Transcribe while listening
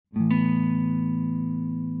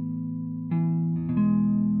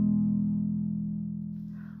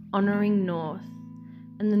honoring north,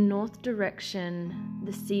 and the north direction,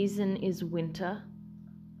 the season is winter,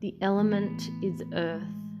 the element is earth,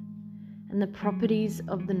 and the properties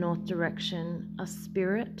of the north direction are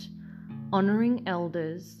spirit, honoring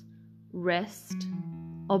elders, rest,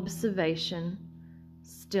 observation,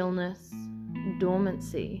 stillness,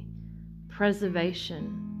 dormancy,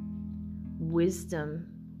 preservation, wisdom,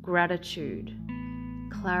 gratitude,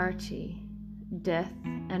 clarity, death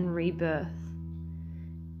and rebirth,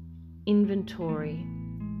 inventory,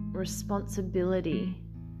 responsibility,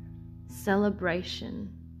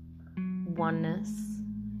 celebration, oneness,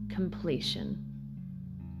 completion.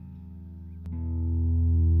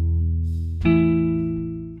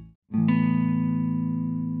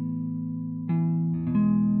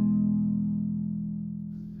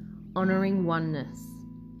 Honoring oneness.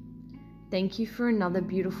 Thank you for another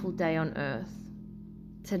beautiful day on earth.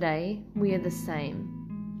 Today, we are the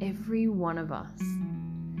same, every one of us.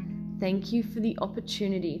 Thank you for the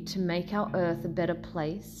opportunity to make our earth a better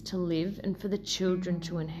place to live and for the children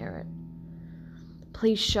to inherit.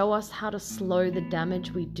 Please show us how to slow the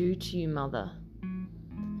damage we do to you, Mother.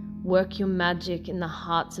 Work your magic in the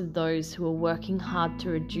hearts of those who are working hard to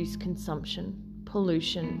reduce consumption,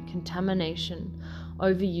 pollution, contamination,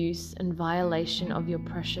 overuse, and violation of your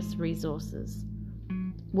precious resources.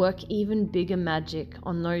 Work even bigger magic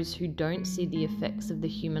on those who don't see the effects of the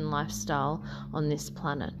human lifestyle on this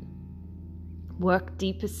planet. Work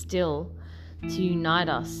deeper still to unite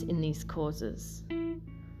us in these causes.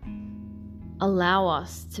 Allow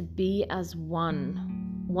us to be as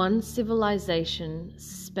one civilization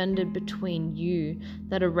suspended between you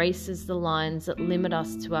that erases the lines that limit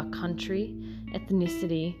us to our country,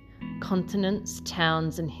 ethnicity, continents,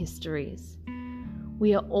 towns, and histories.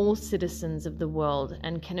 We are all citizens of the world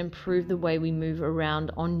and can improve the way we move around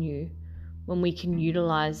on you when we can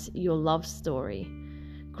utilize your love story,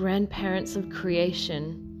 grandparents of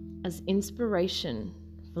creation, as inspiration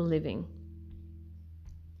for living.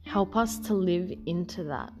 Help us to live into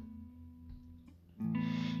that.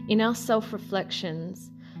 In our self-reflections,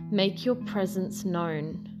 make your presence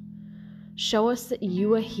known. Show us that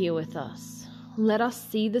you are here with us. Let us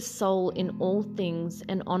see the soul in all things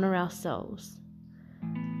and honor ourselves.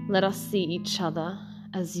 Let us see each other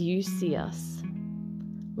as you see us.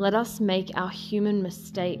 Let us make our human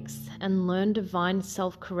mistakes and learn divine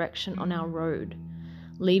self-correction on our road,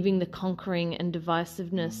 leaving the conquering and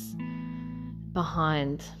divisiveness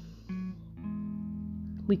behind.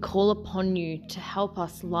 We call upon you to help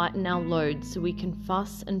us lighten our load so we can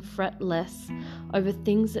fuss and fret less over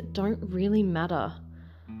things that don't really matter.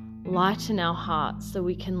 Lighten our hearts so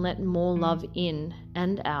we can let more love in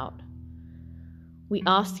and out. We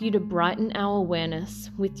ask you to brighten our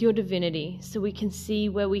awareness with your divinity so we can see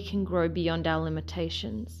where we can grow beyond our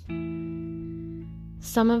limitations.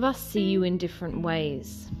 Some of us see you in different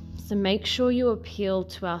ways, so make sure you appeal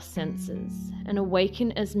to our senses and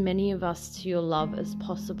awaken as many of us to your love as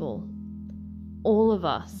possible. All of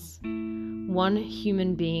us, one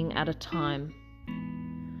human being at a time.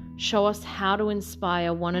 Show us how to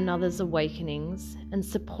inspire one another's awakenings and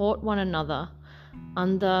support one another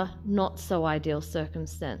under not so ideal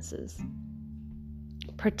circumstances.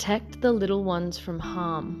 Protect the little ones from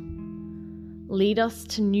harm. Lead us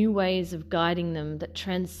to new ways of guiding them that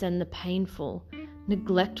transcend the painful,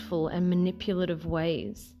 neglectful, and manipulative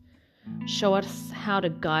ways. Show us how to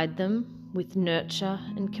guide them with nurture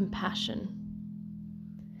and compassion.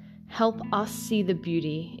 Help us see the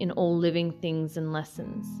beauty in all living things and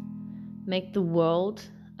lessons. Make the world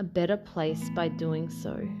a better place by doing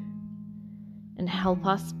so. And help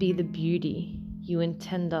us be the beauty you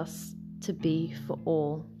intend us to be for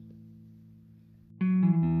all.